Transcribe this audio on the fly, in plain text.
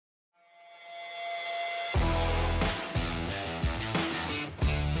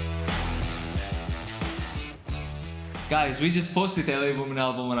Guys, we just posted the LA Woman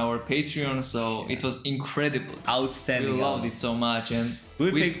album on our Patreon, so it was incredible. Outstanding. We loved it so much, and we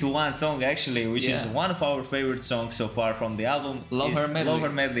picked one song actually, which is Yeah. one of our favorite songs so far from the album. Love Her Medley. Love Her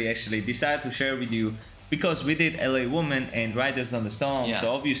Medley actually decided to share with you because we did LA Woman and Riders on the Storm, Yeah.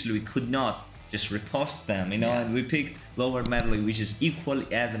 so obviously we could not just repost them, you know, Yeah. and we picked Love Her Medley, which is equally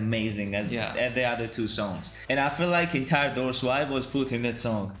as amazing as the other two songs. And I feel like entire Doors vibe was put in that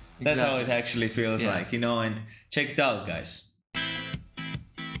song. That's how it actually feels like, you know, and check it out, guys.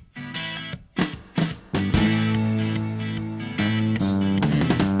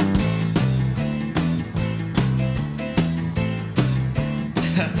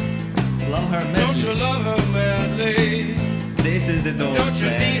 Love Her Medley. Don't you love her madly? This is the Doors, Don't you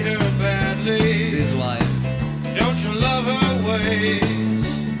need man. her badly? This is why. Don't you love her ways?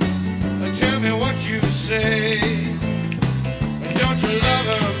 Tell me what you say. Don't you love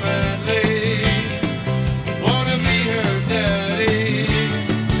her madly? Wanna be her daddy?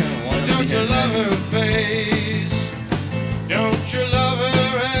 Don't you love her face? Don't you love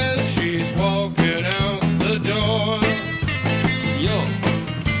her as she's walking out the door? Yo.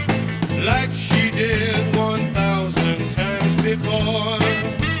 Like she did 1,000 times before.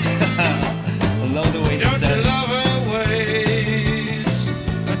 I love the way he Don't said you it. love her ways?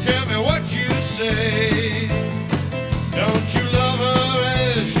 Tell me what you say. Don't you love her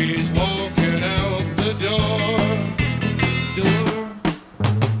as she's walking out the door?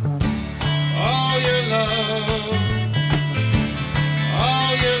 All your love,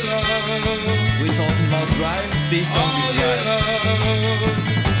 all your love, We're talking about Drive. This song all is your Drive. love.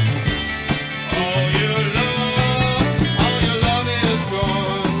 All your love is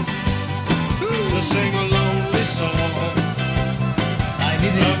gone. To sing a lonely song I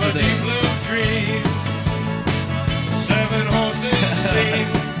need of it a today. deep blue dream. 7 horses seem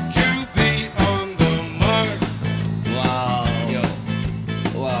to be on the mark. Wow. Yo.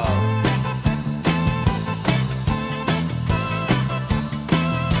 Wow.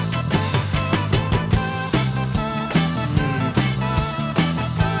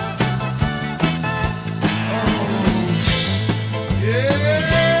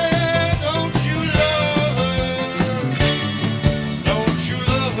 Yeah, don't you love her? Don't you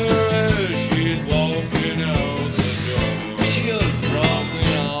love her as she's walking out the door? Chills, bro.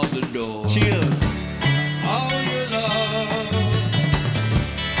 Walking out the door. Chills. All your love,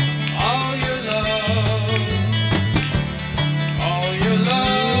 all your love, all your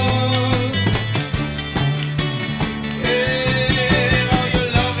love. Yeah, all your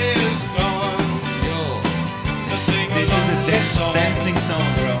love is gone. Yo. So sing This is a lonely song dancing song,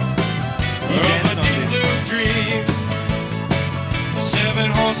 bro. You of dance a on deep this. blue dream.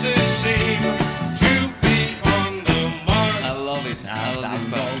 7 horses seem to be on the mark. I love it. I love this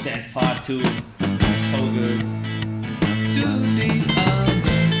part. love that part too. So good. To the other side.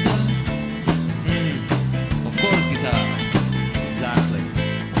 Of course, guitar. Exactly.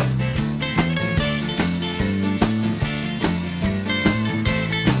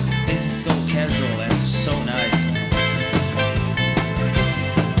 This is so casual and so nice.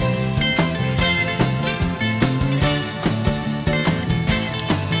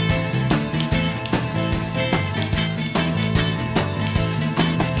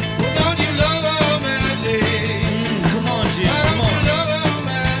 Don't you love her madly? Come on, Jim. Come Don't you on. love her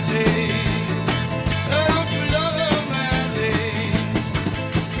madly? Don't you love her madly?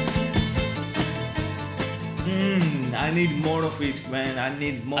 I need more of it, man. I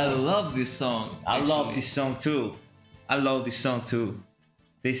need more. I love this song. I love actually. this song too. I love this song too.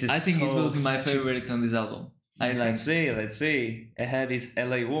 This is I think so it will be my such a- favorite on this album. Let's see. Ahead is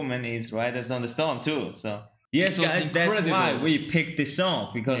LA Woman is Riders on the Storm too. So yes, It was guys, that's incredible. why we picked this song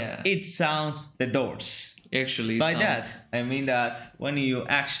because Yeah. it sounds the Doors. Actually, it By sounds- that, I mean that when you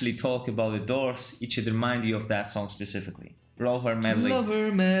actually talk about the Doors, it should remind you of that song specifically. Love Her Medley. Love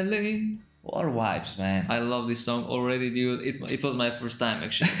Her Medley. What vibes, man. I love this song already, dude. It was my first time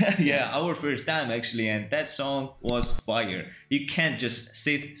actually. Yeah, our first time actually, and that song was fire. You can't just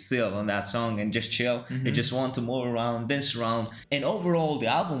sit still on that song and just chill. You just want to move around, dance around. And overall, the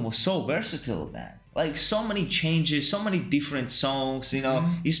album was so versatile, man. Like so many changes, so many different songs, you know,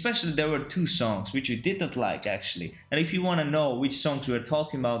 especially there were 2 songs which we did not like actually. And if you want to know which songs we are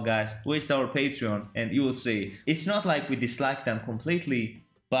talking about, guys, visit our Patreon and you will see. It's not like we disliked them completely,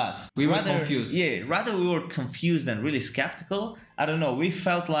 but We were rather, confused. Yeah, rather we were confused and really skeptical. I don't know, we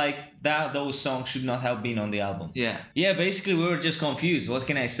felt like those songs should not have been on the album. Yeah. Yeah, basically we were just confused. What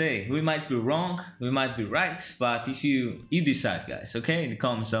can I say? We might be wrong, we might be right, but if you decide, guys, okay? In the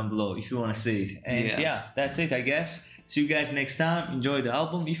comments down below if you want to see it. And yeah, that's it, I guess. See you guys next time. Enjoy the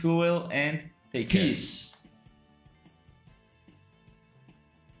album if you will, and take care. Peace.